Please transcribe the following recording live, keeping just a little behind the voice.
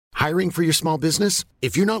Hiring for your small business?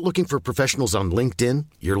 If you're not looking for professionals on LinkedIn,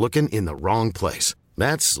 you're looking in the wrong place.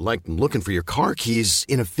 That's like looking for your car keys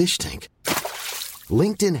in a fish tank.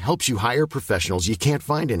 LinkedIn helps you hire professionals you can't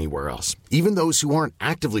find anywhere else, even those who aren't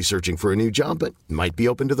actively searching for a new job but might be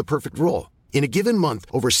open to the perfect role. In a given month,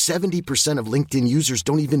 over 70% of LinkedIn users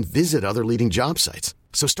don't even visit other leading job sites.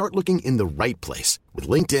 So start looking in the right place. With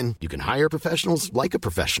LinkedIn, you can hire professionals like a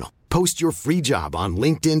professional. Post your free job on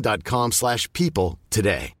linkedin.com/people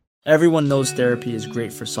today. Everyone knows therapy is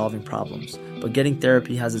great for solving problems, but getting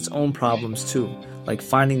therapy has its own problems too, like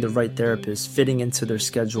finding the right therapist, fitting into their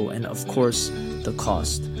schedule, and of course, the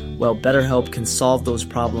cost. Well, BetterHelp can solve those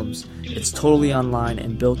problems. It's totally online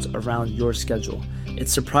and built around your schedule.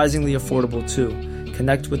 It's surprisingly affordable too.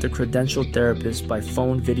 Connect with a credentialed therapist by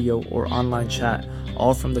phone, video, or online chat,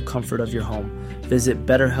 all from the comfort of your home. Visit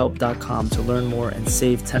BetterHelp.com to learn more and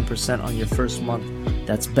save 10% on your first month.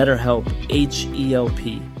 That's BetterHelp,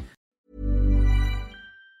 H-E-L-P.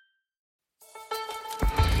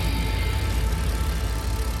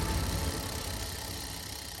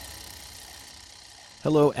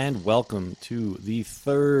 Hello and welcome to the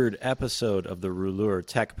third episode of the Rouleur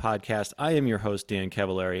Tech Podcast. I am your host, Dan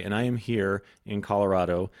Cavallari, and I am here in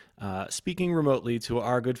Colorado, speaking remotely to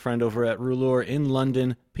our good friend over at Rouleur in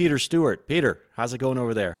London, Peter Stewart. Peter, how's it going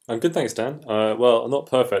over there? I'm good, thanks, Dan. Well, I'm not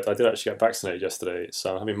perfect. I did actually get vaccinated yesterday,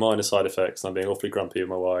 so I'm having minor side effects. I'm being awfully grumpy with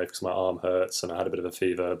my wife because my arm hurts and I had a bit of a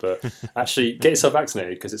fever. But actually, get yourself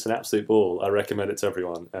vaccinated because it's an absolute ball. I recommend it to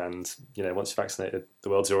everyone. And, you know, once you're vaccinated, the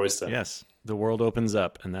world's your oyster. Yes, the world opens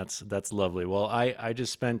up, and that's lovely. Well, I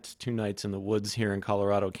just spent 2 nights in the woods here in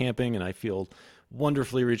Colorado camping, and I feel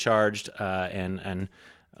wonderfully recharged, and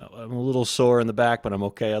I'm a little sore in the back, but I'm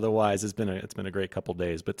okay. Otherwise, it's been a great couple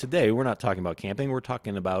days. But today, we're not talking about camping. We're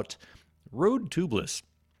talking about road tubeless.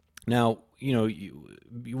 Now, you know,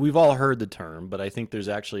 we've all heard the term, but I think there's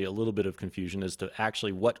actually a little bit of confusion as to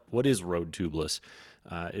actually what is road tubeless.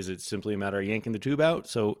 Is it simply a matter of yanking the tube out?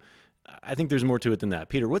 So I think there's more to it than that.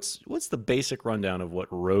 Peter, what's the basic rundown of what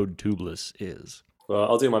road tubeless is? Well,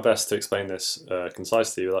 I'll do my best to explain this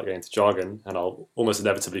concisely without getting into jargon, and I'll almost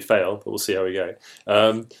inevitably fail, but we'll see how we go.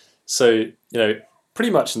 So, you know, pretty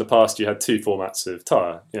much in the past you had 2 formats of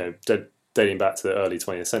tyre. You know, dating back to the early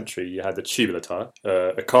 20th century, you had the tubular tyre,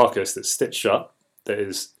 a carcass that's stitched shut, that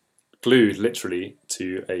is glued literally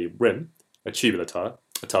to a rim, a tubular tyre,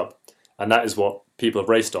 a tub, and that is what people have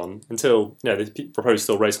raced on until, you know, they propose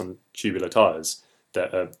still race on tubular tyres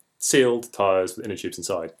that are sealed tyres with inner tubes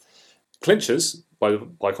inside. Clinchers,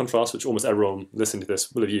 by contrast, which almost everyone listening to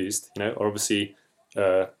this will have used, you know, are obviously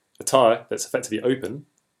a tyre that's effectively open,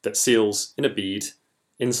 that seals in a bead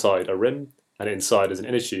inside a rim, and inside is an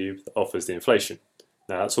inner tube that offers the inflation.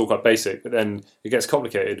 Now, that's all quite basic, but then it gets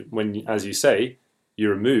complicated when, as you say,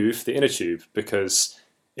 you remove the inner tube, because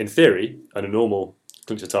in theory, on a normal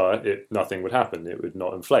clincher tyre, nothing would happen. It would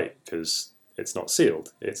not inflate because it's not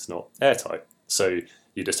sealed, it's not airtight. So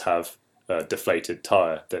you just have a deflated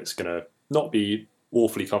tyre that's going to not be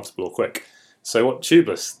awfully comfortable or quick. So what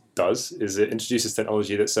Tubeless does is it introduces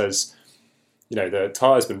technology that says, you know, the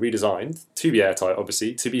tyre has been redesigned to be airtight,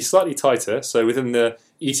 obviously, to be slightly tighter. So within the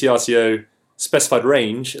ETRTO specified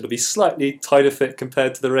range, it'll be slightly tighter fit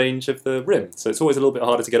compared to the range of the rim. So it's always a little bit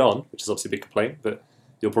harder to get on, which is obviously a big complaint, but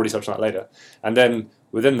you'll probably touch on that later. And then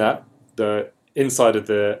within that, the inside of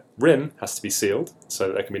the rim has to be sealed so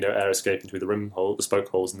that there can be no air escaping through the rim hole, the spoke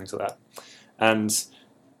holes and things like that. And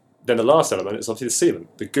then the last element is obviously the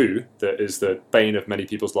sealant, the goo, that is the bane of many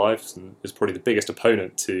people's lives and is probably the biggest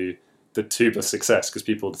opponent to the tubeless success, because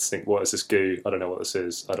people just think, what is this goo? I don't know what this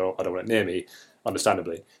is. I don't want it near me,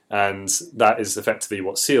 understandably. And that is effectively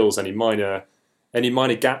what seals any minor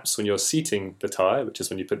gaps when you're seating the tyre, which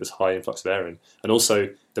is when you put this high influx of air in. And also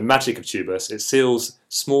the magic of tubeless, it seals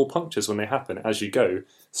small punctures when they happen as you go,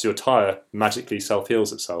 so your tyre magically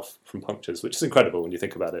self-heals itself from punctures, which is incredible when you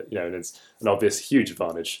think about it. You know, and it's an obvious huge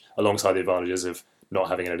advantage alongside the advantages of not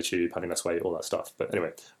having an inner tube, having less weight, all that stuff. But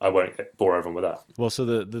anyway, I won't bore everyone with that. Well, so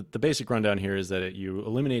the basic rundown here is that you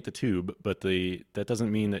eliminate the tube, but that doesn't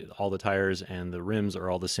mean that all the tires and the rims are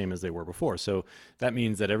all the same as they were before. So that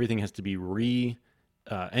means that everything has to be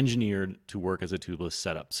engineered to work as a tubeless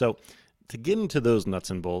setup. So to get into those nuts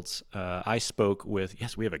and bolts, I spoke with,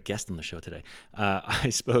 yes, we have a guest on the show today.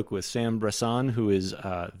 I spoke with Sam Bresson, who is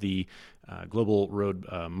the global road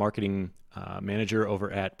marketing manager over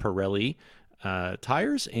at Pirelli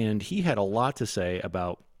Tires, and he had a lot to say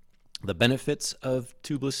about the benefits of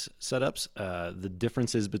tubeless setups, the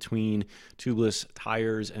differences between tubeless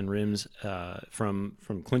tires and rims from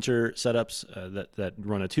clincher setups that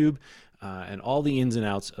run a tube, and all the ins and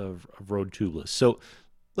outs of road tubeless. So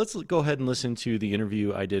Let's go ahead and listen to the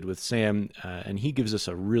interview I did with Sam, and he gives us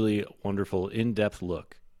a really wonderful, in-depth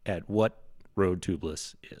look at what road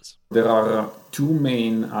tubeless is. There are two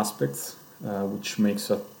main aspects which makes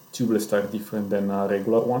a tubeless tire different than a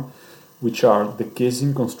regular one, which are the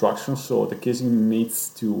casing construction. So the casing needs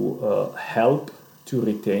to help to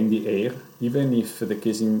retain the air, even if the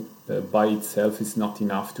casing by itself is not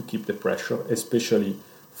enough to keep the pressure, especially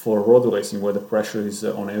for road racing where the pressure is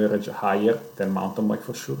on average higher than mountain bike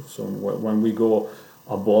for sure. So when we go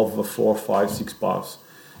above 4, 5, 6 bars,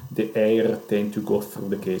 the air tends to go through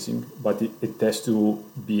the casing, but it has to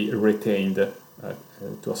be retained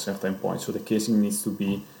to a certain point. So the casing needs to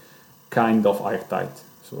be kind of airtight.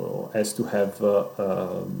 So has to have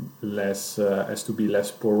has to be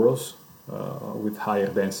less porous with higher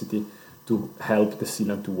density to help the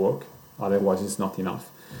sealant to work. Otherwise, it's not enough.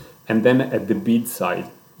 And then at the bead side,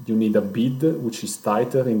 you need a bead which is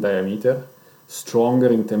tighter in diameter, stronger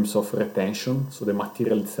in terms of retention. So the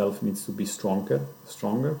material itself needs to be stronger.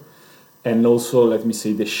 And also, let me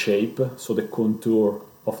say, the shape. So the contour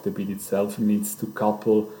of the bead itself needs to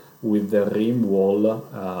couple with the rim wall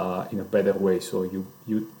in a better way. So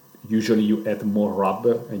you usually add more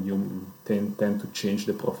rubber and you tend to change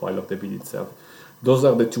the profile of the bead itself. Those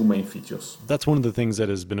are the two main features. That's one of the things that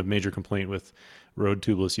has been a major complaint with road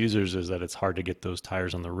tubeless users, is that it's hard to get those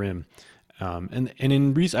tires on the rim. And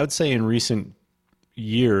I would say in recent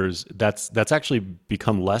years, that's actually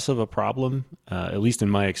become less of a problem, at least in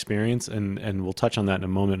my experience. And we'll touch on that in a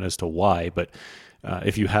moment as to why. But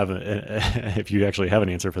if you actually have an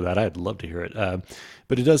answer for that, I'd love to hear it.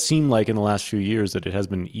 But it does seem like in the last few years that it has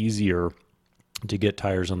been easier to get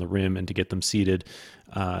tires on the rim and to get them seated.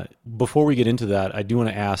 Before we get into that, I do want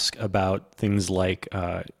to ask about things like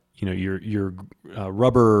your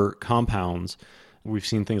rubber compounds. We've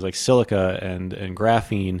seen things like silica and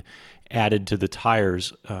graphene added to the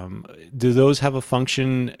tires. Do those have a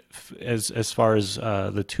function as far as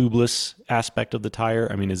the tubeless aspect of the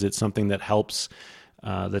tire? I mean, is it something that helps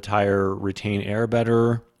the tire retain air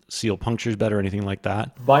better, seal punctures better, anything like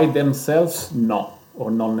that? By themselves, no, or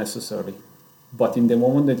not necessarily. But in the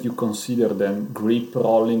moment that you consider them, grip,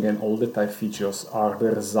 rolling, and all the tire features are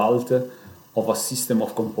the result of a system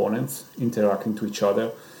of components interacting to each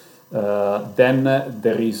other, then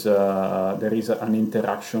there is an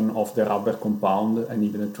interaction of the rubber compound and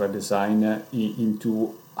even the tread design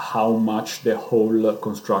into how much the whole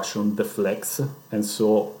construction deflects, and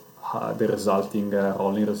so the resulting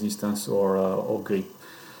rolling resistance or grip.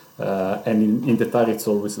 And in the tire, it's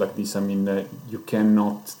always like this. I mean, you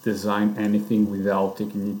cannot design anything without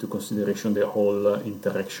taking into consideration the whole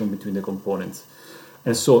interaction between the components.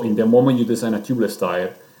 And so in the moment you design a tubeless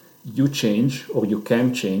tire, you change, or you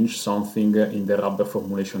can change something in the rubber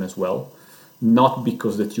formulation as well. Not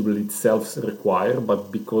because the tubeless itself requires,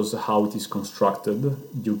 but because how it is constructed,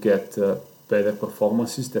 you get better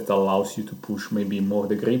performances that allows you to push maybe more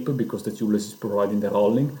the grip, because the tubeless is providing the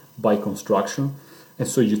rolling by construction. And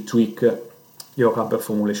so you tweak your rubber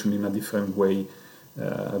formulation in a different way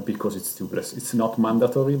because it's tubeless. It's not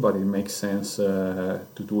mandatory, but it makes sense to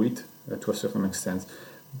do it to a certain extent.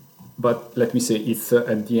 But let me say, it's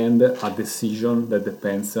at the end a decision that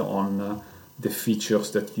depends on the features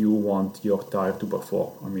that you want your tire to perform.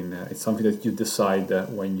 I mean, it's something that you decide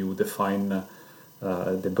when you define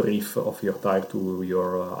the brief of your tire to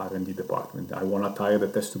your R&D department. I want a tire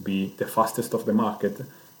that has to be the fastest of the market,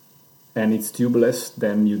 and it's tubeless,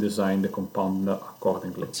 then you design the compound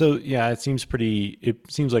accordingly. So yeah, it seems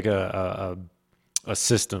like a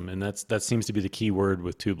system, and that seems to be the key word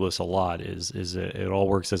with tubeless a lot, is it all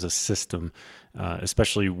works as a system,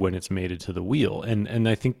 especially when it's mated to the wheel. And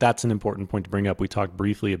I think that's an important point to bring up. We talked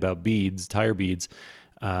briefly about beads, tire beads.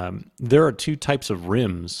 There are two types of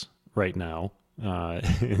rims right now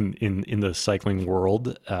in the cycling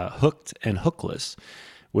world, hooked and hookless,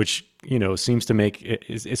 which seems to make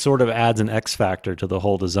it sort of adds an X factor to the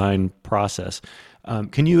whole design process.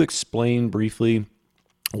 Can you explain briefly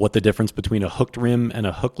what the difference between a hooked rim and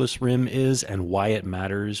a hookless rim is, and why it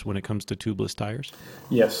matters when it comes to tubeless tires?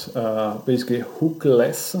 Yes, basically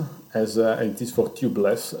hookless, as it is for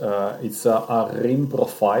tubeless, it's a rim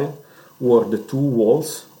profile where the two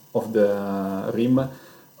walls of the rim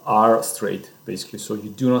are straight, basically. So you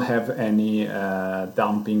do not have any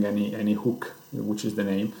dumping, any hook, which is the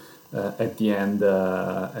name, at the end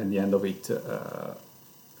of it.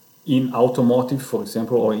 In automotive, for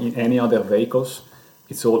example, or in any other vehicles,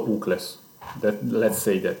 it's all hookless. Let's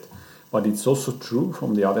say that. But it's also true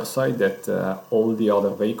from the other side that all the other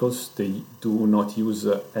vehicles, they do not use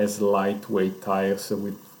as lightweight tires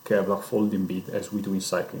with Kevlar folding bead as we do in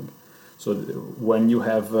cycling. So when you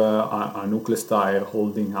have a nucleus tire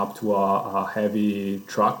holding up to a heavy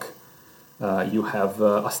truck, you have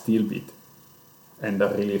a steel bit and a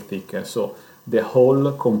really thick. So the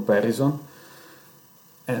whole comparison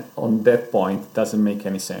and on that point doesn't make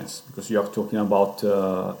any sense, because you are talking about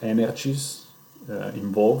energies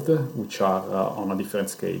involved, which are on a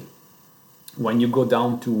different scale. When you go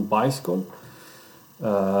down to bicycle,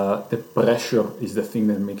 the pressure is the thing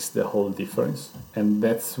that makes the whole difference, and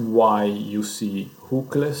that's why you see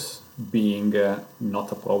hookless being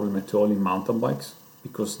not a problem at all in mountain bikes,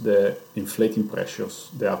 because the inflating pressures,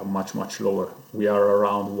 they are much lower. We are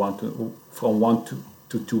around from 1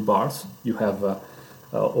 to 2 bars. You have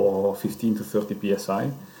or 15 to 30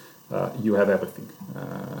 psi. You have everything,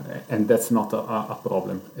 and that's not a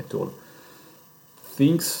problem at all.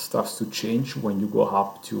 Things starts to change when you go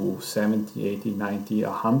up to 70, 80, 90,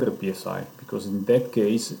 100 psi, because in that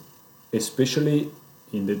case, especially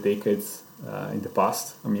in the decades in the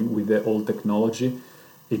past, I mean, with the old technology,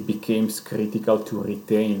 it became critical to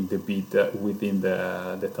retain the bead within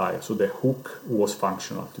the tire. So the hook was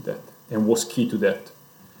functional to that and was key to that.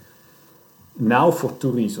 Now for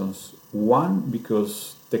 2 reasons. One,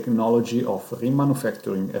 because technology of rim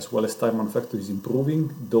manufacturing as well as tire manufacturing is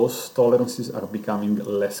improving, those tolerances are becoming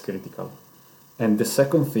less critical. And the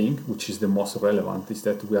second thing, which is the most relevant, is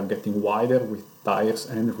that we are getting wider with tires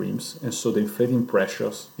and rims, and so the inflating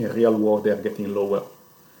pressures in real world, they are getting lower.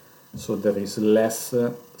 So there is less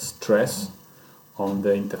stress on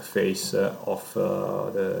the interface of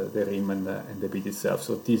the rim and the bead itself.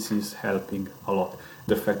 So this is helping a lot.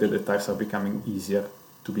 The fact that the tires are becoming easier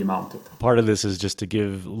to be mounted. Part of this is just to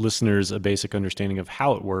give listeners a basic understanding of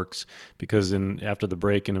how it works, because after the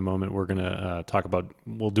break in a moment, we're going to talk about,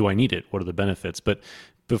 well, do I need it? What are the benefits? But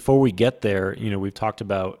before we get there, we've talked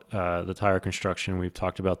about the tire construction. We've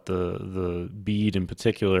talked about the bead in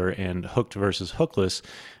particular and hooked versus hookless.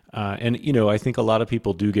 And I think a lot of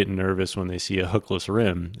people do get nervous when they see a hookless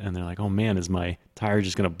rim and they're like, oh man, is my tire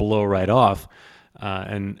just going to blow right off?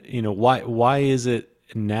 Why is it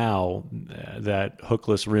now that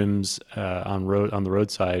hookless rims on the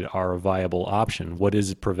roadside are a viable option? What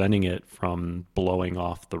is preventing it from blowing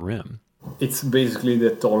off the rim? It's basically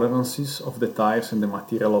the tolerances of the tires and the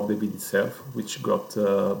material of the bead itself, which got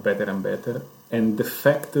better and better. And the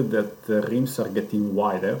fact that the rims are getting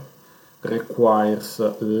wider requires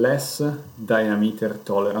less diameter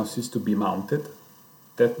tolerances to be mounted.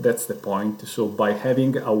 That's the point. So by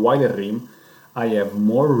having a wider rim, I have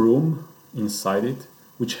more room inside it,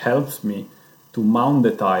 which helps me to mount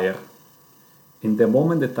the tire. In the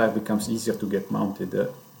moment the tire becomes easier to get mounted,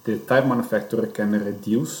 the tire manufacturer can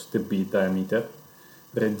reduce the bead diameter,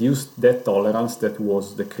 reduce that tolerance that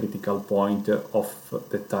was the critical point of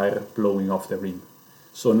the tire blowing off the rim.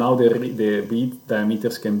 So now the bead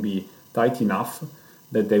diameters can be tight enough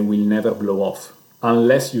that they will never blow off,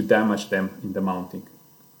 unless you damage them in the mounting.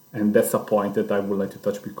 And that's a point that I would like to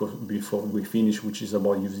touch before we finish, which is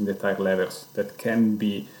about using the tire levers. That can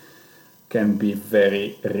be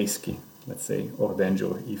very risky, let's say, or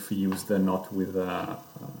dangerous if used not with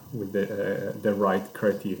the right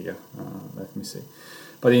criteria, let me say.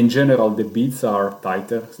 But in general, the beads are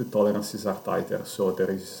tighter, the tolerances are tighter, so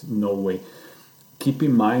there is no way. Keep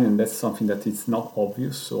in mind, and that's something that is not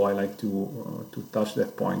obvious, so I like to touch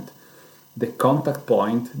that point. The contact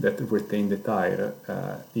point that retains the tire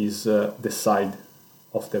is the side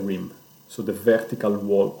of the rim, so the vertical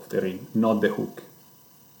wall of the rim, not the hook.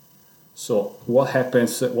 So what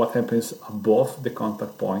happens above the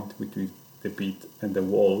contact point between the bead and the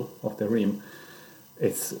wall of the rim?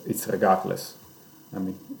 It's regardless. I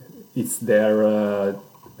mean, it's there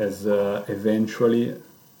as eventually,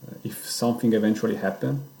 if something eventually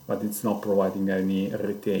happens, but it's not providing any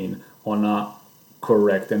retain on a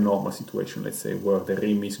correct and normal situation, let's say, where the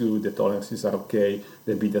rim is good, the tolerances are okay,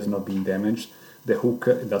 the bead has not been damaged. The hook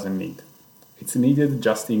doesn't need. It's needed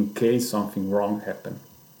just in case something wrong happened.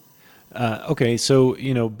 Okay, so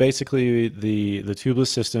basically the tubeless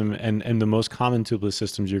system and the most common tubeless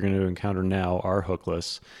systems you're going to encounter now are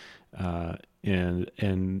hookless,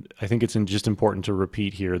 and I think it's just important to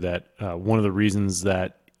repeat here that one of the reasons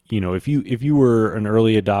that if you were an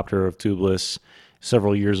early adopter of tubeless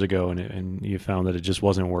several years ago and you found that it just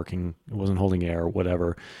wasn't working, it wasn't holding air,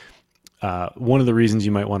 whatever, one of the reasons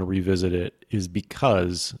you might want to revisit it is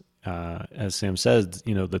because as Sam says,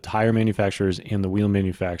 the tire manufacturers and the wheel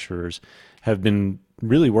manufacturers have been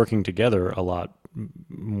really working together a lot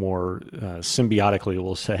more symbiotically,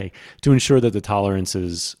 we'll say, to ensure that the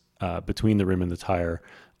tolerances between the rim and the tire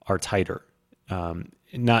are tighter.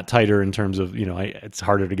 Not tighter in terms of, it's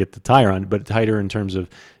harder to get the tire on, but tighter in terms of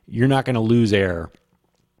you're not going to lose air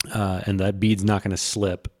and that bead's not going to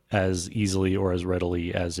slip as easily or as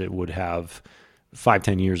readily as it would have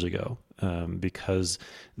 5-10 years ago, because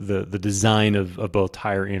the design of both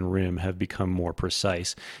tire and rim have become more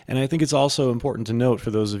precise. And I think it's also important to note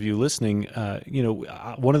for those of you listening,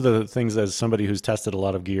 one of the things as somebody who's tested a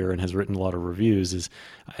lot of gear and has written a lot of reviews is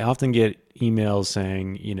I often get emails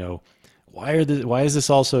saying, why is this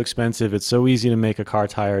all so expensive? It's so easy to make a car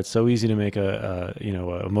tire. It's so easy to make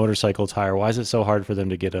a motorcycle tire. Why is it so hard for them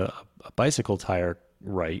to get a bicycle tire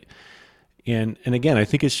right? And again, I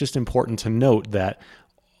think it's just important to note that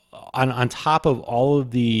on top of all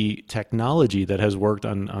of the technology that has worked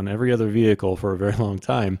on every other vehicle for a very long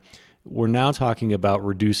time, we're now talking about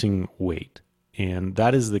reducing weight. And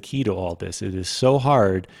that is the key to all this. It is so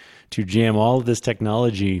hard to jam all of this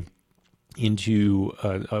technology into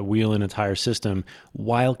a wheel and a tire system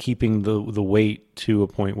while keeping the weight to a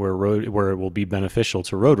point where it will be beneficial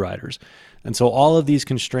to road riders. And so all of these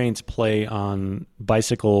constraints play on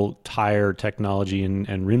bicycle tire technology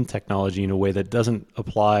and rim technology in a way that doesn't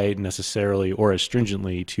apply necessarily or as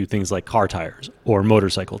stringently to things like car tires or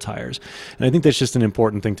motorcycle tires. And I think that's just an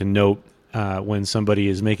important thing to note when somebody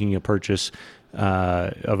is making a purchase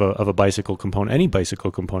of a bicycle component, any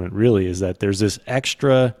bicycle component really, is that there's this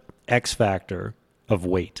extra X factor of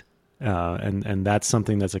weight. And that's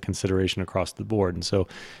something that's a consideration across the board. And so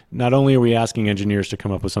not only are we asking engineers to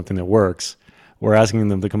come up with something that works, we're asking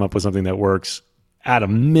them to come up with something that works at a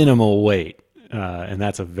minimal weight. And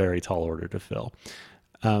that's a very tall order to fill.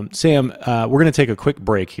 Sam, we're going to take a quick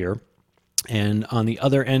break here. And on the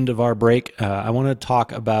other end of our break, I want to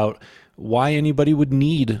talk about why anybody would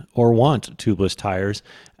need or want tubeless tires.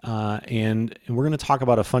 And we're going to talk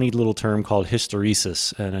about a funny little term called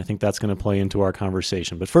hysteresis, and I think that's going to play into our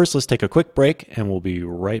conversation. But first, let's take a quick break, and we'll be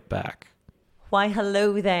right back. Why,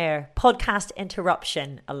 hello there. Podcast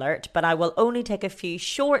interruption alert, but I will only take a few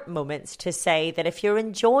short moments to say that if you're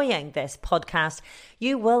enjoying this podcast,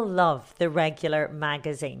 you will love the regular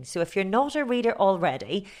magazine. So if you're not a reader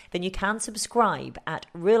already, then you can subscribe at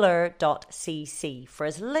rouleur.cc for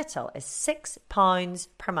as little as £6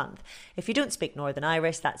 per month. If you don't speak Northern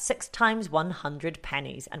Irish, that's 6 times 100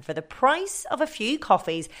 pennies. And for the price of a few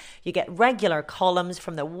coffees, you get regular columns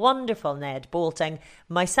from the wonderful Ned Bolting,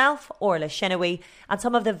 myself, Orla Shinaway, and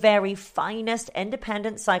some of the very finest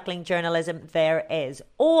independent cycling journalism there is,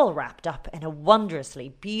 all wrapped up in a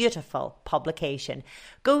wondrously beautiful publication.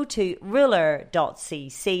 Go to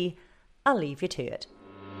rouleur.cc. I'll leave you to it.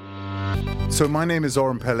 So my name is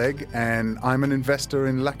Oren Peleg and I'm an investor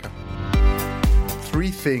in Laka.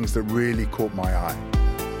 3 things that really caught my eye.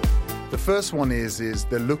 The first one is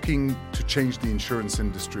they're looking to change the insurance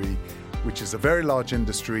industry, which is a very large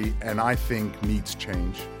industry and I think needs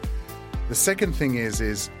change. The second thing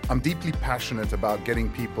is I'm deeply passionate about getting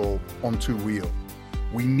people on 2-wheel.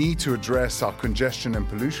 We need to address our congestion and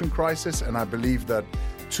pollution crisis, and I believe that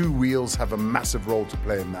 2 wheels have a massive role to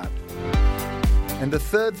play in that. And the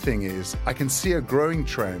third thing is I can see a growing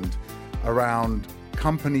trend around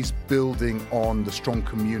companies building on the strong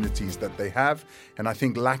communities that they have, and I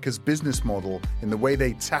think Laka's business model in the way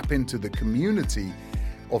they tap into the community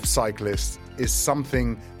of cyclists is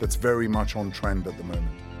something that's very much on trend at the moment.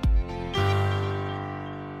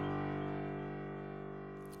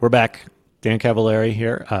 We're back. Dan Cavallari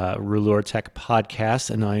here, Rouleur Tech Podcast,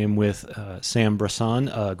 and I am with Sam Bresson,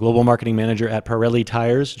 Global Marketing Manager at Pirelli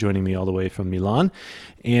Tires, joining me all the way from Milan.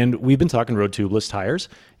 And we've been talking road tubeless tires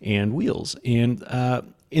and wheels. And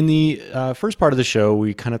in the first part of the show,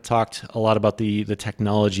 we kind of talked a lot about the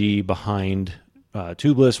technology behind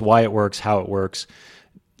tubeless, why it works, how it works.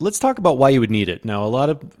 Let's talk about why you would need it. Now, a lot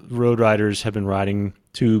of road riders have been riding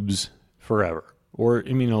tubes forever. Or,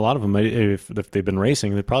 I mean, a lot of them, if they've been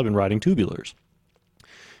racing, they've probably been riding tubulars.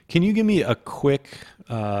 Can you give me a quick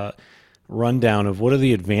rundown of what are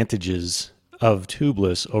the advantages of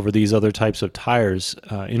tubeless over these other types of tires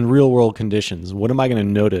in real-world conditions? What am I going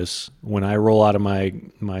to notice when I roll out of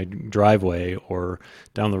my driveway or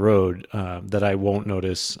down the road that I won't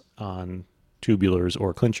notice on tubulars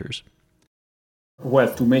or clinchers?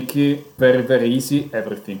 Well, to make it very, very easy,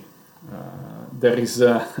 everything. There is,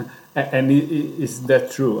 and is that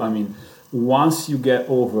true? I mean, once you get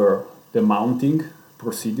over the mounting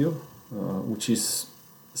procedure, which is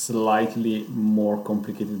slightly more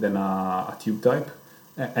complicated than a tube type,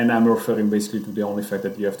 and I'm referring basically to the only fact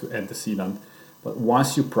that you have to add the sealant. But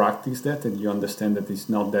once you practice that and you understand that it's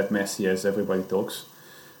not that messy as everybody talks,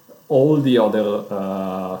 all the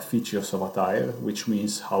other features of a tire, which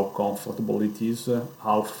means how comfortable it is,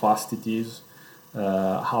 how fast it is,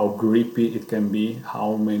 how grippy it can be,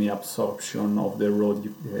 how many absorption of the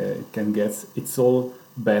road it can get. It's all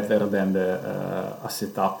better than a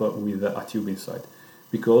setup with a tube inside,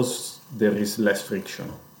 because there is less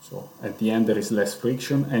friction. So at the end there is less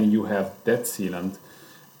friction, and you have that sealant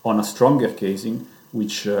on a stronger casing,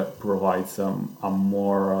 which provides a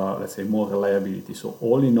more, let's say, more reliability. So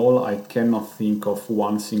all in all, I cannot think of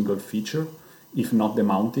one single feature, if not the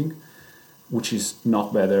mounting, which is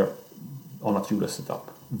not better on a tubeless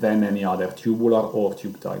setup than any other tubular or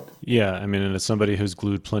tube type. Yeah, I mean, and as somebody who's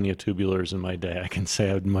glued plenty of tubulars in my day, I can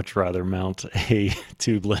say I'd much rather mount a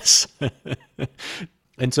tubeless.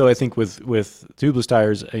 And so I think with tubeless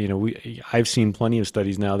tires, I've seen plenty of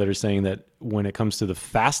studies now that are saying that when it comes to the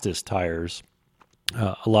fastest tires,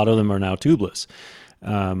 a lot of them are now tubeless.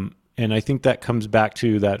 And I think that comes back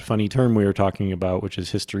to that funny term we were talking about, which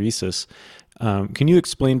is hysteresis. Can you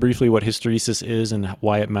explain briefly what hysteresis is and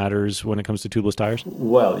why it matters when it comes to tubeless tires?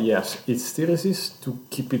 Well, yes. Hysteresis, to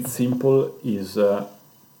keep it simple, is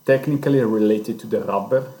technically related to the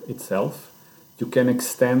rubber itself. You can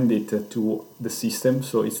extend it to the system,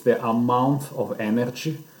 so it's the amount of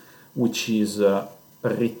energy which is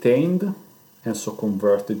retained and so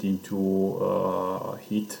converted into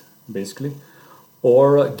heat, basically,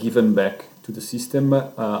 or given back to the system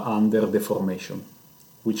under deformation,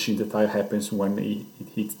 which in the tire happens when it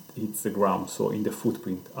hits the ground. So in the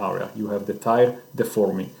footprint area, you have the tire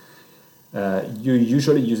deforming. You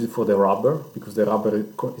usually use it for the rubber, because the rubber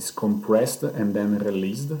is compressed and then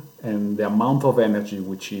released, and the amount of energy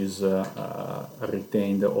which is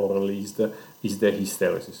retained or released is the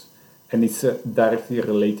hysteresis. And it's directly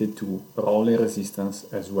related to rolling resistance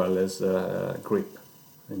as well as grip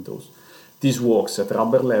in those. This works at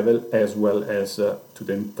rubber level as well as to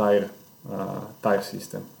the entire tire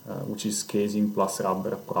system, which is casing plus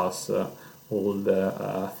rubber plus all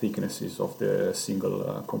the thicknesses of the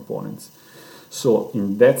single components. So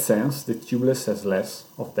in that sense, the tubeless has less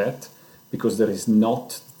of that, because there is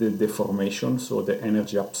not the deformation, so the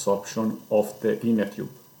energy absorption of the inner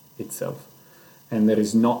tube itself. And there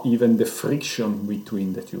is not even the friction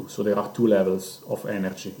between the two. So there are two levels of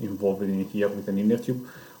energy involved in here with an inner tube.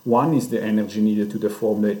 One is the energy needed to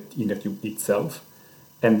deform the inner tube itself.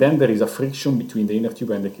 And then there is a friction between the inner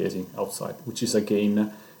tube and the casing outside, which is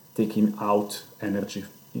again taking out energy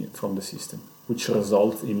from the system, which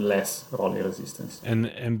results in less rolling resistance.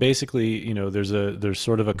 And basically, there's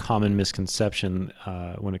sort of a common misconception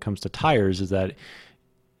when it comes to tires, is that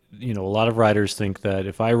a lot of riders think that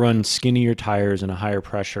if I run skinnier tires and a higher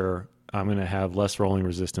pressure, I'm going to have less rolling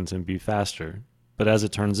resistance and be faster. But as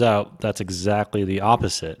it turns out, that's exactly the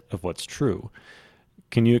opposite of what's true.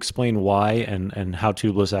 Can you explain why and how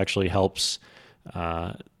tubeless actually helps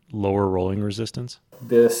lower rolling resistance?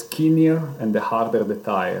 The skinnier and the harder the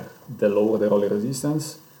tire, the lower the rolling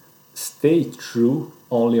resistance, stay true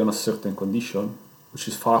only on a certain condition, which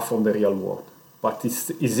is far from the real world. But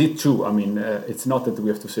is it true? I mean, it's not that we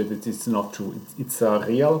have to say that it's not true. It's a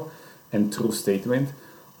real and true statement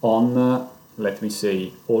on, let me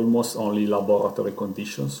say, almost only laboratory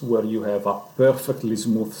conditions where you have a perfectly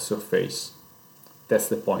smooth surface. That's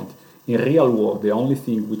the point. In real world, the only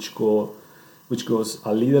thing which goes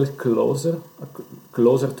a little closer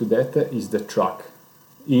to that is the track,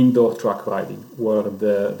 indoor track riding, where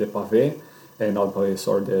the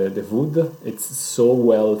wood, it's so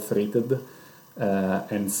well treated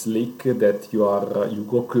and slick that you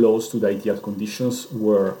go close to the ideal conditions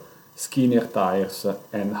where skinnier tires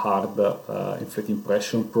and hard inflating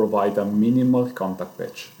pressure provide a minimal contact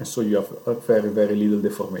patch, and so you have a very, very little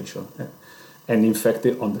deformation. And in fact,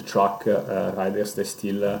 on the track, riders, they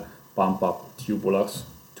still pump up tubulars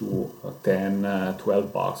to 10,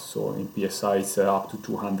 12 bars. So in PSI, it's up to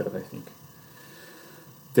 200, I think.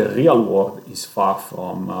 The real world is far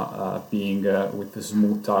from being with a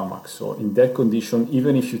smooth tarmac. So in that condition,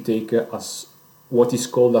 even if you take what is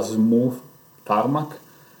called a smooth tarmac,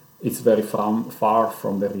 it's very far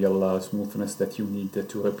from the real smoothness that you need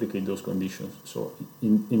to replicate those conditions. So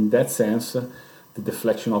in that sense, the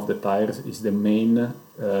deflection of the tires is the main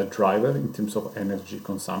driver in terms of energy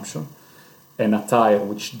consumption. And a tire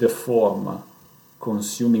which deform,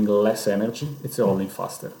 consuming less energy, it's rolling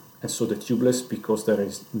faster. And so the tubeless, because there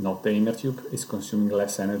is not the inner tube, is consuming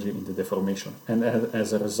less energy in the deformation. And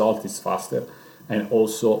as a result, it's faster and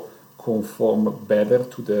also conform better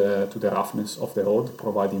to the roughness of the road,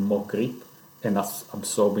 providing more grip and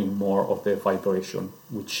absorbing more of the vibration,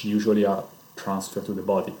 which usually are transferred to the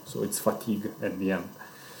body. So it's fatigue at the end.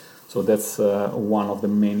 So that's one of the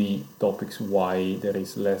many topics why there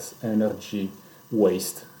is less energy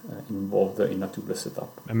waste involved in a tubeless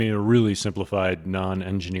setup. I mean, a really simplified,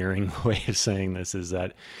 non-engineering way of saying this is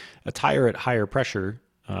that a tire at higher pressure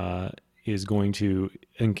is going to,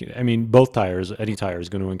 I mean, both tires, any tire is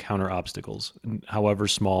going to encounter obstacles, however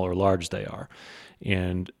small or large they are.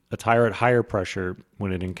 And a tire at higher pressure,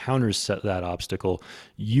 when it encounters that obstacle,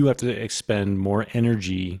 you have to expend more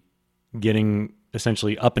energy getting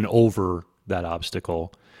essentially up and over that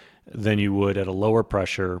obstacle than you would at a lower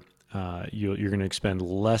pressure. You're going to expend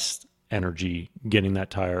less energy getting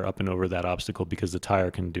that tire up and over that obstacle because the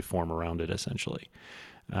tire can deform around it essentially.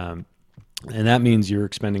 And that means you're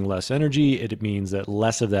expending less energy. It means that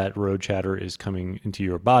less of that road chatter is coming into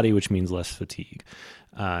your body, which means less fatigue.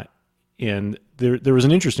 And there was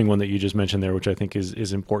an interesting one that you just mentioned there, which I think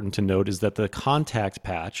is important to note, is that the contact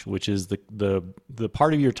patch, which is the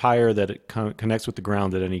part of your tire that it connects with the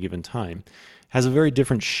ground at any given time, has a very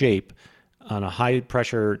different shape on a high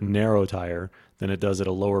pressure narrow tire than it does at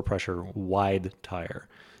a lower pressure wide tire.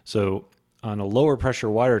 So on a lower pressure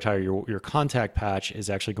wider tire, your contact patch is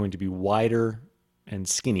actually going to be wider and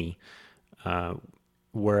skinny,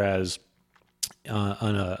 whereas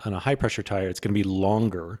on a high pressure tire, it's going to be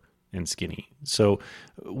longer and skinny. So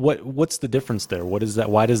what's the difference there? What is that?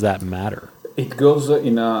 Why does that matter? It goes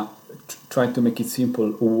in trying to make it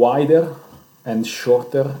simple, wider and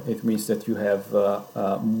shorter. It means that you have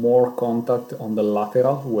more contact on the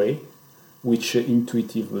lateral way, which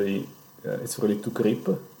intuitively it's really to grip.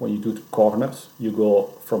 When you do corners, you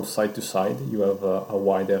go from side to side. You have a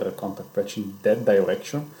wider contact patch in that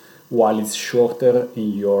direction, while it's shorter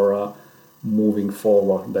in your moving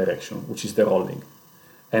forward direction, which is the rolling.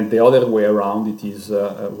 And the other way around, it is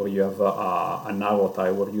where you have a narrow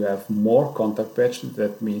tire, where you have more contact patch.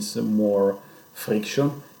 That means more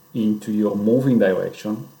friction into your moving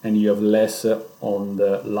direction, and you have less on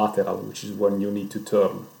the lateral, which is when you need to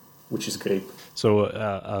turn, which is grip. So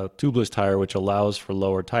a tubeless tire, which allows for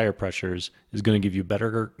lower tire pressures, is going to give you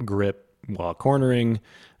better grip while cornering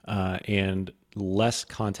and less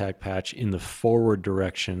contact patch in the forward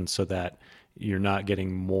direction, so that you're not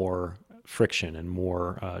getting more friction and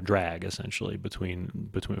more drag essentially between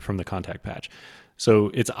from the contact patch. So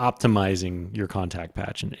it's optimizing your contact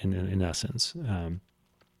patch in essence.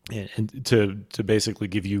 And to basically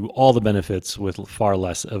give you all the benefits with far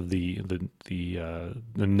less of the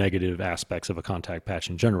negative aspects of a contact patch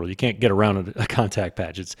in general. You can't get around a contact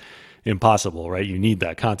patch. It's impossible, right? You need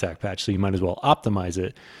that contact patch, so you might as well optimize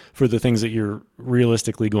it for the things that you're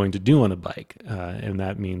realistically going to do on a bike, and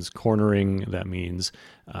that means cornering. That means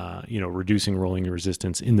reducing rolling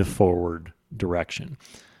resistance in the forward direction.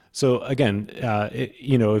 So again,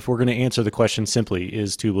 if we're going to answer the question simply,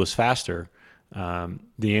 is tubeless faster?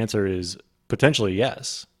 The answer is potentially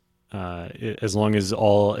yes, as long as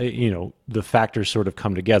all the factors sort of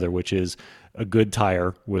come together, which is a good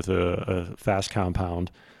tire with a fast compound,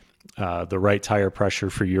 the right tire pressure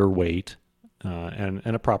for your weight, and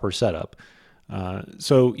a proper setup.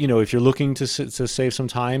 So if you're looking to save some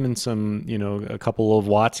time and some a couple of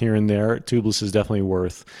watts here and there, tubeless is definitely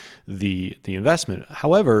worth the investment.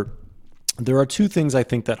 However, there are two things I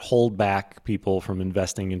think that hold back people from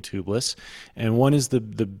investing in tubeless, and one is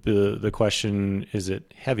the question: is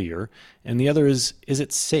it heavier? And the other is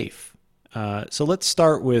it safe? So let's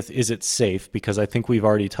start with, is it safe? Because I think we've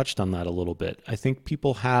already touched on that a little bit. I think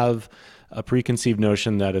people have a preconceived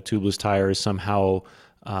notion that a tubeless tire is somehow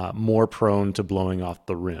more prone to blowing off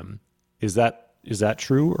the rim. Is that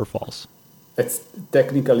true or false? It's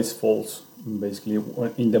technically false. Basically,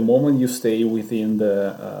 in the moment you stay within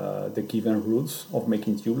the given rules of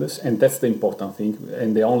making tubeless, and that's the important thing,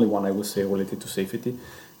 and the only one I would say related to safety.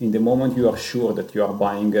 In the moment you are sure that you are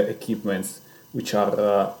buying equipments which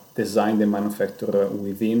are designed and manufactured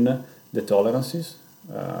within the tolerances,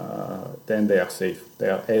 then they are safe. They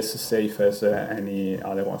are as safe as any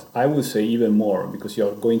other ones. I would say even more, because you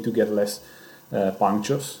are going to get less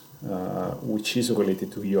punctures, which is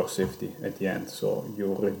related to your safety at the end. So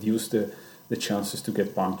you reduce the chances to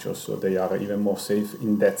get punctures, so they are even more safe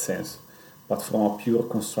in that sense. But from a pure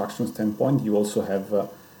construction standpoint, you also have,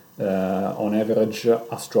 on average,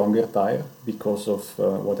 a stronger tire because of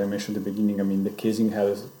what I mentioned at the beginning. I mean, the casing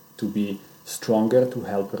has to be stronger to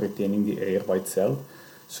help retaining the air by itself.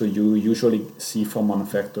 So you usually see from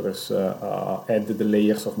manufacturers add the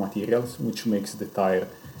layers of materials, which makes the tire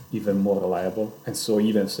even more reliable and so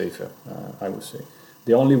even safer, I would say.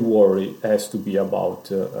 The only worry has to be about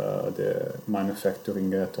the manufacturing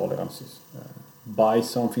tolerances. Buy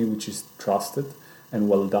something which is trusted and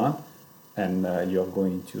well done, and you're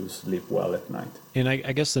going to sleep well at night. And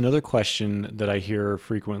I guess another question that I hear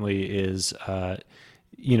frequently is,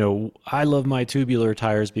 I love my tubular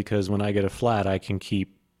tires because when I get a flat, I can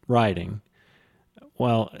keep riding.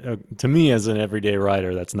 Well, to me as an everyday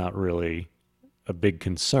rider, that's not really a big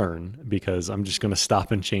concern because I'm just going to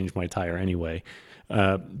stop and change my tire anyway.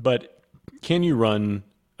 But can you run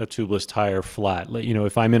a tubeless tire flat?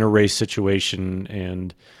 If I'm in a race situation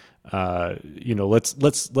and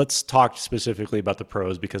let's talk specifically about the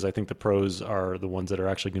pros, because I think the pros are the ones that are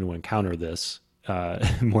actually going to encounter this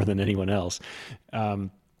more than anyone else.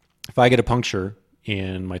 If I get a puncture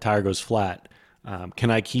and my tire goes flat, can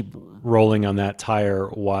I keep rolling on that tire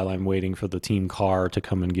while I'm waiting for the team car to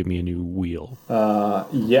come and give me a new wheel?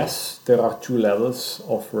 Yes, there are two levels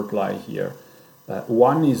of reply here.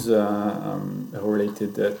 One is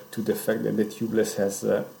related to the fact that the tubeless has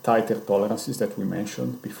tighter tolerances that we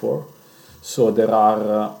mentioned before. So there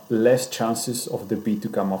are less chances of the bead to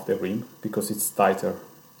come off the rim because it's tighter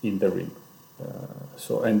in the rim.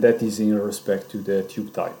 And that is in respect to the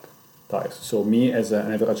tube type tires. So me as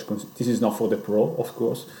an average this is not for the pro, of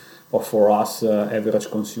course, but for us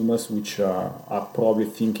average consumers which are probably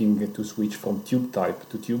thinking to switch from tube type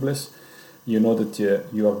to tubeless, you know that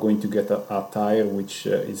you are going to get a tire which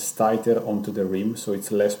is tighter onto the rim, so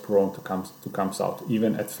it's less prone to come out,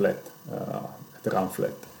 even at flat, at run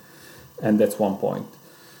flat. And that's one point.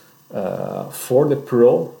 For the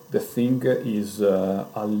pro, the thing is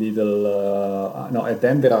a little no. And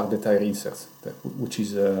then there are the tire inserts, which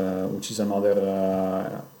is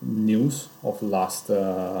another news of last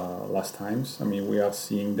times. I mean, we are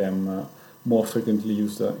seeing them more frequently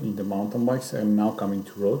used in the mountain bikes and now coming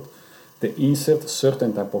to road. The insert,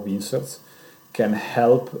 certain type of inserts, can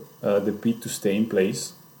help the bead to stay in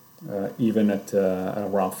place even at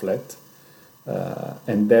around flat.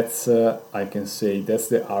 And that's, I can say, that's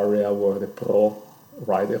the area where the pro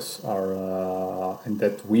riders are, and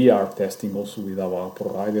that we are testing also with our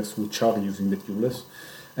pro riders which are using the tubeless.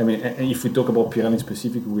 I mean, and if we talk about Pirelli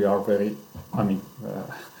specific, we are very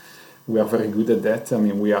good at that. I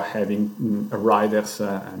mean, we are having riders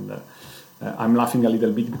and I'm laughing a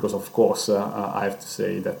little bit because, of course, I have to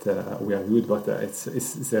say that we are good, but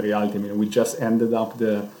it's a reality. I mean, we just ended up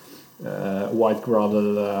the white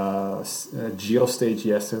gravel Giro stage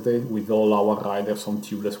yesterday with all our riders on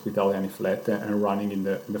tubeless without any flat and running in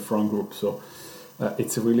the front group. So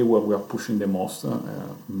it's really where we are pushing the most,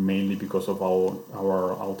 mainly because of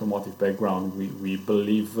our automotive background. We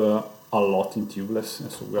believe a lot in tubeless,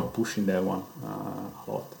 and so we are pushing that one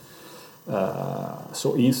a lot.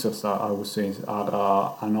 So inserts, I would say,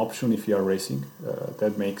 are an option if you are racing.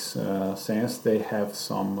 That makes sense. They have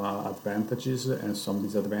some advantages and some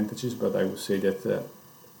disadvantages, but I would say that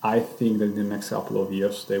I think that in the next couple of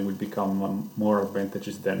years they will become more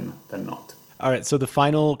advantages than not. All right, so the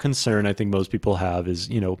final concern I think most people have is,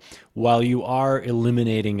 while you are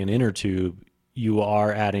eliminating an inner tube, you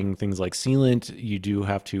are adding things like sealant. You do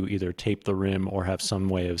have to either tape the rim or have some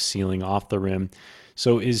way of sealing off the rim.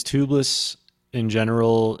 So is tubeless in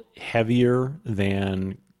general heavier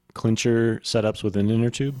than clincher setups with an inner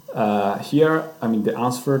tube? Here, I mean, the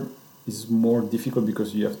answer is more difficult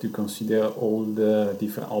because you have to consider all the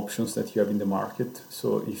different options that you have in the market.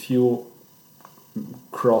 So if you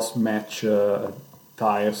cross-match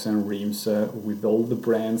tires and rims with all the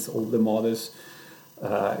brands, all the models,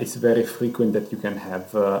 it's very frequent that you can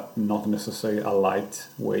have not necessarily a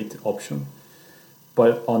lightweight option.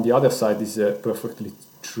 But on the other side, it's perfectly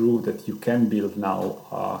true that you can build now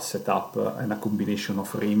a setup and a combination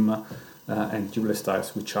of rim and tubeless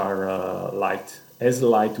tires which are as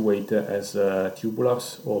lightweight as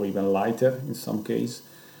tubulars or even lighter in some case.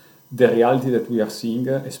 The reality that we are seeing,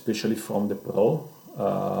 especially from the pro,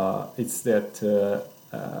 it's that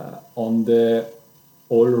on the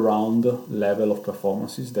all-round level of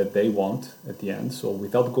performances that they want at the end, so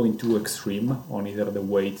without going too extreme on either the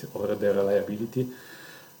weight or the reliability,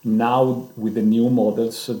 now with the new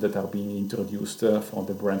models that are being introduced from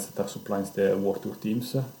the brands that are supplying the World Tour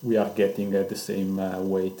teams, we are getting the same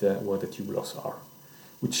weight where the tubulars are,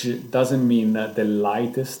 which doesn't mean the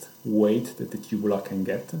lightest weight that the tubular can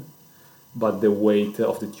get, but the weight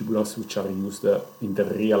of the tubulars which are used in the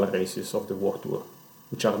real races of the World Tour,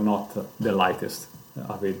 which are not the lightest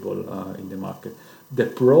available in the market. The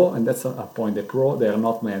pro, and that's a point, the pro, they are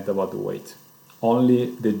not mad about the weight. Only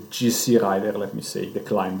the GC rider, let me say, the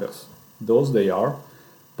climbers. Those they are,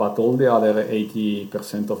 but all the other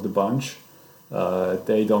 80% of the bunch,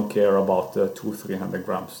 they don't care about 200-300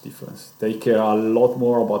 grams difference. They care a lot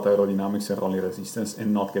more about aerodynamics and rolling resistance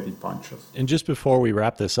and not getting punctures. And just before we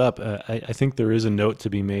wrap this up, I think there is a note to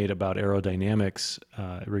be made about aerodynamics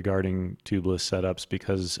regarding tubeless setups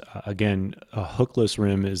because, again, a hookless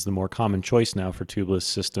rim is the more common choice now for tubeless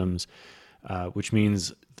systems, which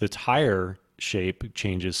means the tire shape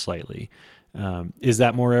changes slightly. Is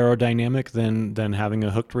that more aerodynamic than having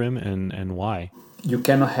a hooked rim, and why? you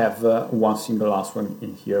cannot have one single answer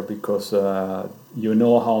in here because you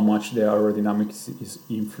know how much the aerodynamics is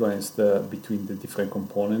influenced between the different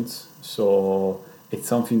components. So it's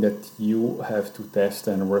something that you have to test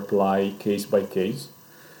and reply case by case.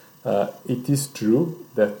 It is true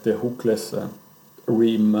that the hookless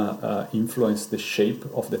rim influence the shape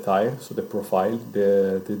of the tire, so the profile,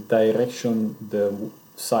 the direction the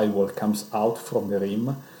sidewall comes out from the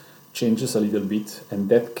rim changes a little bit, and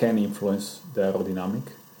that can influence the aerodynamic.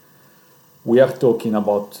 We are talking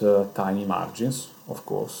about tiny margins, of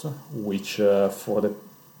course, which for the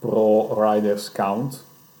pro riders count.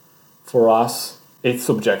 For us, it's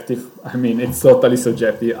subjective. I mean, it's totally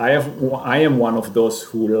subjective. I am one of those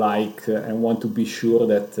who like and want to be sure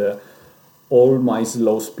that all my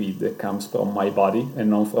slow speed comes from my body and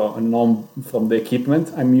not from the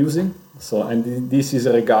equipment I'm using. So, and this is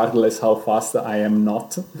regardless how fast I am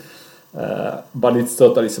not. But it's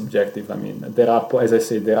totally subjective. I mean, there are, as I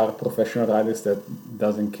say, there are professional riders that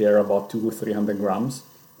doesn't care about 200-300 grams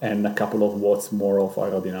and a couple of watts more of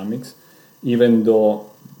aerodynamics, even though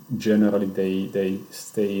generally they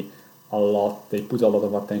stay a lot, they put a lot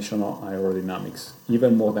of attention on aerodynamics,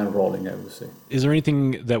 even more than rolling, I would say. Is there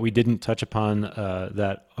anything that we didn't touch upon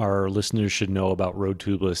that our listeners should know about Road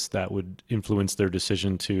Tubeless that would influence their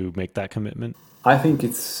decision to make that commitment? I think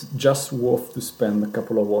it's just worth to spend a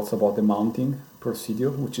couple of words about the mounting procedure,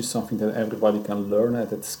 which is something that everybody can learn and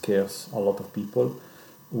that scares a lot of people,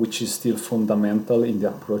 which is still fundamental in the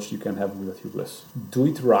approach you can have with a tubeless. Do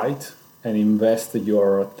it right and invest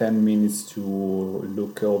your 10 minutes to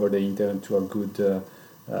look over the internet to a good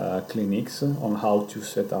clinics on how to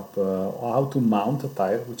set up, how to mount a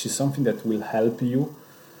tire, which is something that will help you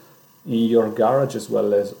in your garage as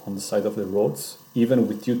well as on the side of the roads, even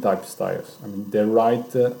with two-type tires. I mean, the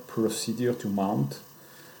right procedure to mount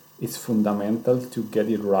is fundamental to get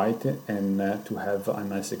it right and to have a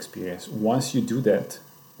nice experience. Once you do that,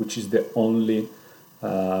 which is the only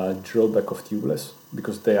drawback of tubeless,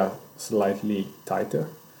 because they are slightly tighter,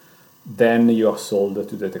 then you are sold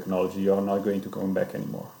to the technology. You are not going to come back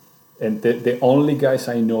anymore. And the only guys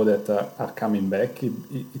I know that are coming back,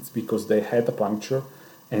 it's because they had a puncture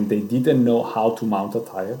and they didn't know how to mount a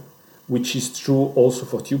tire, which is true also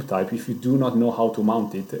for tube type. If you do not know how to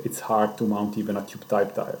mount it, it's hard to mount even a tube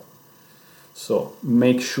type tire. So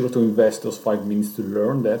make sure to invest those 5 minutes to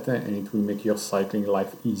learn that, and it will make your cycling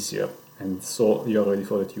life easier. And so you're ready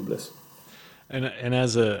for the tubeless. And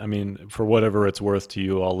as I mean, for whatever it's worth to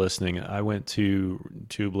you all listening, I went to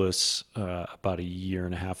Tubeless about a year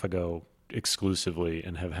and a half ago exclusively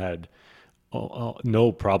and have had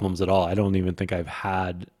no problems at all. I don't even think I've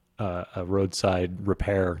had a roadside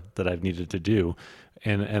repair that I've needed to do.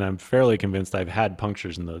 And I'm fairly convinced I've had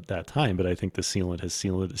punctures in that time, but I think the sealant has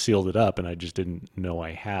sealed it up, and I just didn't know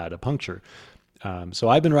I had a puncture. So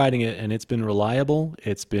I've been riding it, and it's been reliable.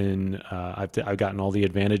 It's been I've gotten all the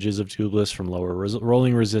advantages of tubeless, from lower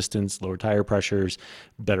rolling resistance, lower tire pressures,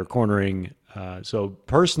 better cornering. So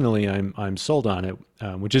personally, I'm sold on it,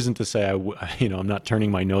 which isn't to say I'm not turning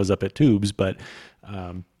my nose up at tubes, but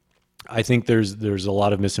I think there's a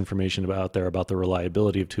lot of misinformation out there about the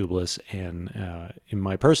reliability of tubeless, and in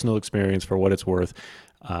my personal experience, for what it's worth,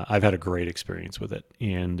 I've had a great experience with it,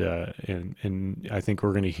 and I think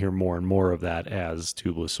we're going to hear more and more of that as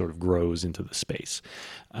tubeless sort of grows into the space.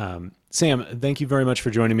 Sam, thank you very much for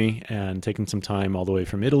joining me and taking some time all the way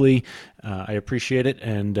from Italy. I appreciate it,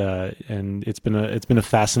 and it's been a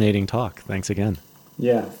fascinating talk. Thanks again.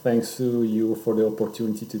 Yeah, thanks to you for the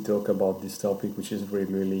opportunity to talk about this topic, which is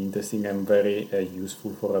really, really interesting and very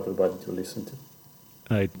useful for everybody to listen to.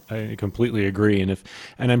 I completely agree.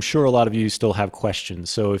 And I'm sure a lot of you still have questions.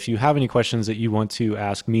 So if you have any questions that you want to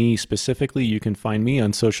ask me specifically, you can find me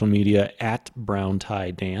on social media at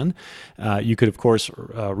BrownTieDan. You could, of course,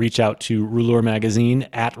 reach out to Rouleur Magazine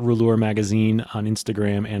at Rouleur Magazine on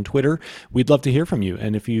Instagram and Twitter. We'd love to hear from you.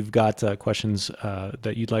 And if you've got questions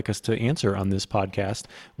that you'd like us to answer on this podcast,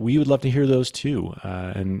 we would love to hear those too.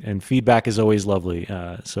 And feedback is always lovely.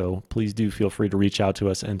 So please do feel free to reach out to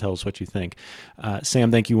us and tell us what you think. Sam,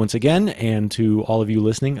 thank you once again, and to all of you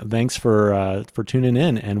listening, thanks for tuning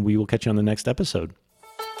in, and we will catch you on the next episode.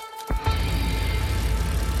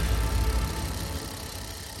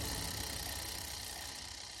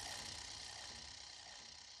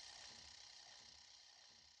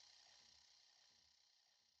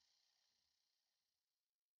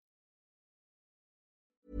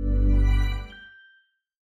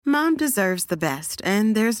 Mom deserves the best,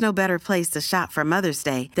 and there's no better place to shop for Mother's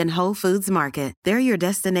Day than Whole Foods Market. They're your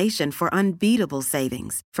destination for unbeatable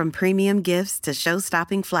savings, from premium gifts to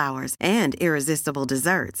show-stopping flowers and irresistible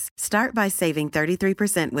desserts. Start by saving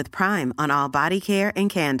 33% with Prime on all body care and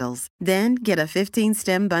candles. Then get a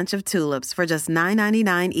 15-stem bunch of tulips for just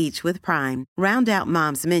 $9.99 each with Prime. Round out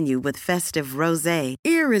Mom's menu with festive rosé,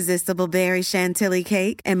 irresistible berry chantilly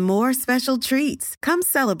cake, and more special treats. Come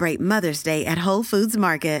celebrate Mother's Day at Whole Foods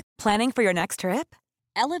Market. Planning for your next trip?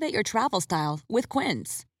 Elevate your travel style with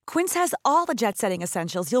Quince. Quince has all the jet-setting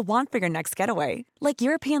essentials you'll want for your next getaway, like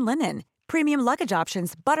European linen, premium luggage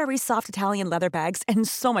options, buttery soft Italian leather bags, and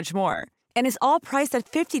so much more. And is all priced at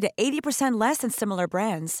 50 to 80% less than similar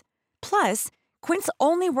brands. Plus, Quince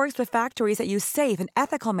only works with factories that use safe and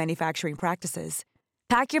ethical manufacturing practices.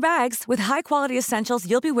 Pack your bags with high-quality essentials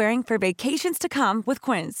you'll be wearing for vacations to come with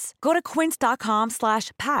Quince. Go to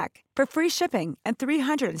quince.com/pack for free shipping and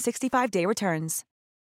 365-day returns.